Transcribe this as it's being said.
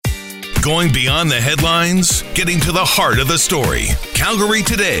Going beyond the headlines, getting to the heart of the story. Calgary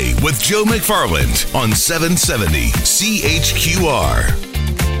Today with Joe McFarland on 770 CHQR.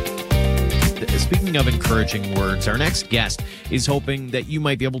 Speaking of encouraging words, our next guest is hoping that you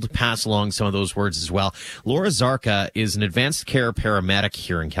might be able to pass along some of those words as well. Laura Szarka is an advanced care paramedic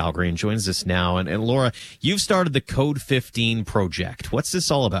here in Calgary and joins us now. And Laura, you've started the Code 15 project. What's this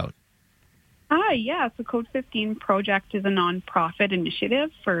all about? Yeah. So Code 15 project is a nonprofit initiative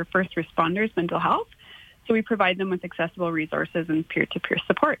for first responders' mental health. So we provide them with accessible resources and peer-to-peer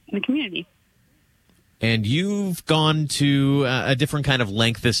support in the community. And you've gone to a different kind of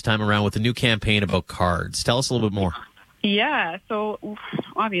length this time around with a new campaign about cards. Tell us a little bit more. Yeah. So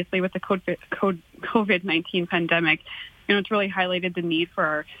obviously with the COVID-19 pandemic, it's really highlighted the need for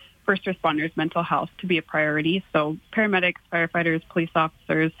our first responders' mental health to be a priority. So paramedics, firefighters, police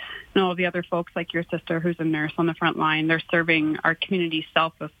officers, and all the other folks like your sister who's a nurse on the front line, they're serving our community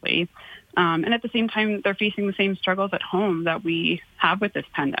selflessly. And at the same time, they're facing the same struggles at home that we have with this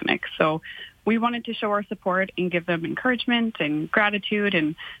pandemic. So we wanted to show our support and give them encouragement and gratitude.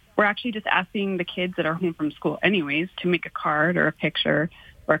 And we're actually just asking the kids that are home from school anyways to make a card or a picture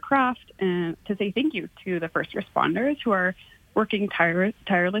or a craft and to say thank you to the first responders who are working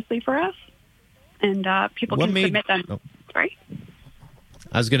tirelessly for us. And people can submit them. Oh. Sorry?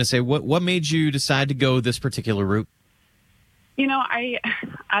 I was going to say, what made you decide to go this particular route?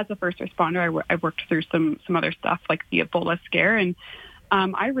 As a first responder, I worked through some other stuff like the Ebola scare, and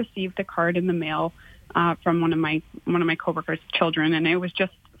I received a card in the mail from one of my coworkers' children, and it was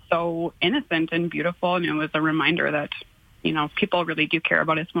just so innocent and beautiful, and it was a reminder that people really do care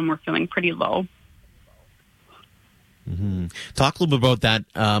about us when we're feeling pretty low. Mm-hmm. Talk a little bit about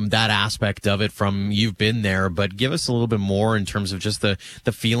that aspect of it from you've been there, but give us a little bit more in terms of just the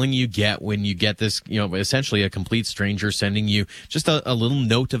feeling you get when you get this, essentially a complete stranger sending you just a little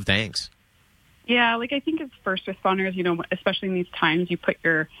note of thanks. Yeah, I think as first responders, especially in these times, you put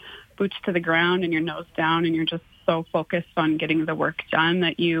your boots to the ground and your nose down and you're just so focused on getting the work done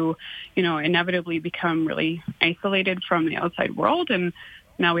that you inevitably become really isolated from the outside world. And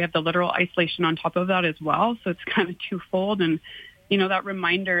now we have the literal isolation on top of that as well. So it's kind of twofold. And, that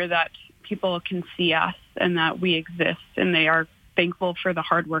reminder that people can see us and that we exist and they are thankful for the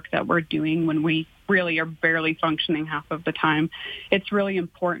hard work that we're doing when we really are barely functioning half of the time. It's really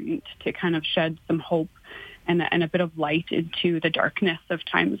important to kind of shed some hope and a bit of light into the darkness of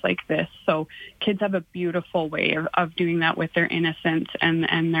times like this. So kids have a beautiful way of doing that with their innocence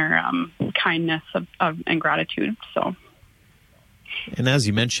and their kindness and gratitude. So. And as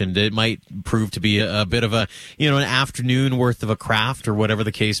you mentioned, it might prove to be a bit of an afternoon worth of a craft or whatever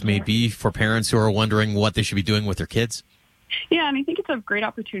the case may be for parents who are wondering what they should be doing with their kids. Yeah, and I think it's a great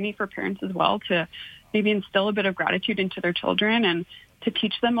opportunity for parents as well to maybe instill a bit of gratitude into their children and to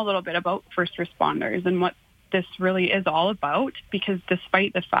teach them a little bit about first responders and what this really is all about, because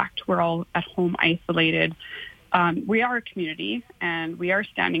despite the fact we're all at home isolated, we are a community and we are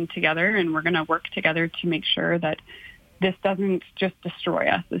standing together and we're going to work together to make sure that this doesn't just destroy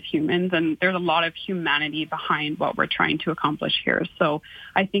us as humans. And there's a lot of humanity behind what we're trying to accomplish here. So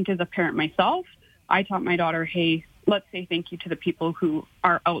I think as a parent myself, I taught my daughter, hey, let's say thank you to the people who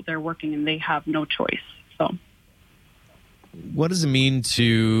are out there working and they have no choice. So. What does it mean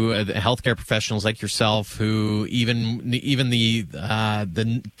to healthcare professionals like yourself, who even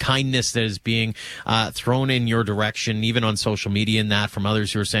the kindness that is being thrown in your direction, even on social media, and that from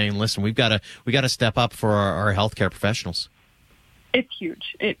others who are saying, "Listen, we got to step up for our healthcare professionals." It's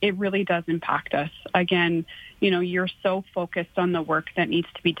huge. It really does impact us. Again, you're so focused on the work that needs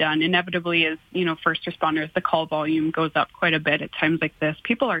to be done. Inevitably, as first responders, the call volume goes up quite a bit at times like this.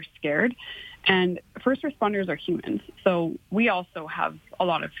 People are scared. And first responders are humans, so we also have a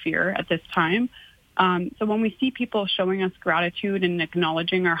lot of fear at this time. So when we see people showing us gratitude and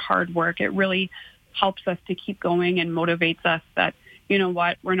acknowledging our hard work, it really helps us to keep going and motivates us that,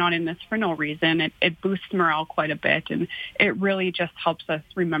 we're not in this for no reason. It boosts morale quite a bit, and it really just helps us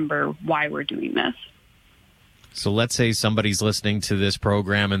remember why we're doing this. So let's say somebody's listening to this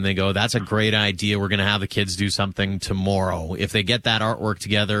program and they go, that's a great idea. We're going to have the kids do something tomorrow. If they get that artwork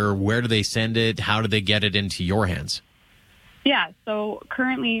together, where do they send it? How do they get it into your hands? Yeah, so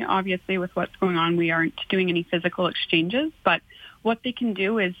currently, obviously, with what's going on, we aren't doing any physical exchanges. But what they can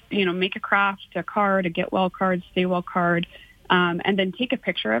do is, make a craft, a card, a get well card, stay well card, and then take a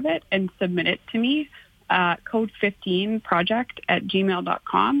picture of it and submit it to me,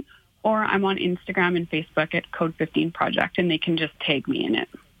 code15project@gmail.com. Or I'm on Instagram and Facebook at Code 15 Project, and they can just tag me in it.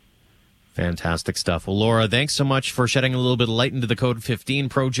 Fantastic stuff. Well, Laura, thanks so much for shedding a little bit of light into the Code 15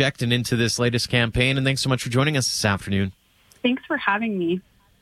 project and into this latest campaign, and thanks so much for joining us this afternoon. Thanks for having me.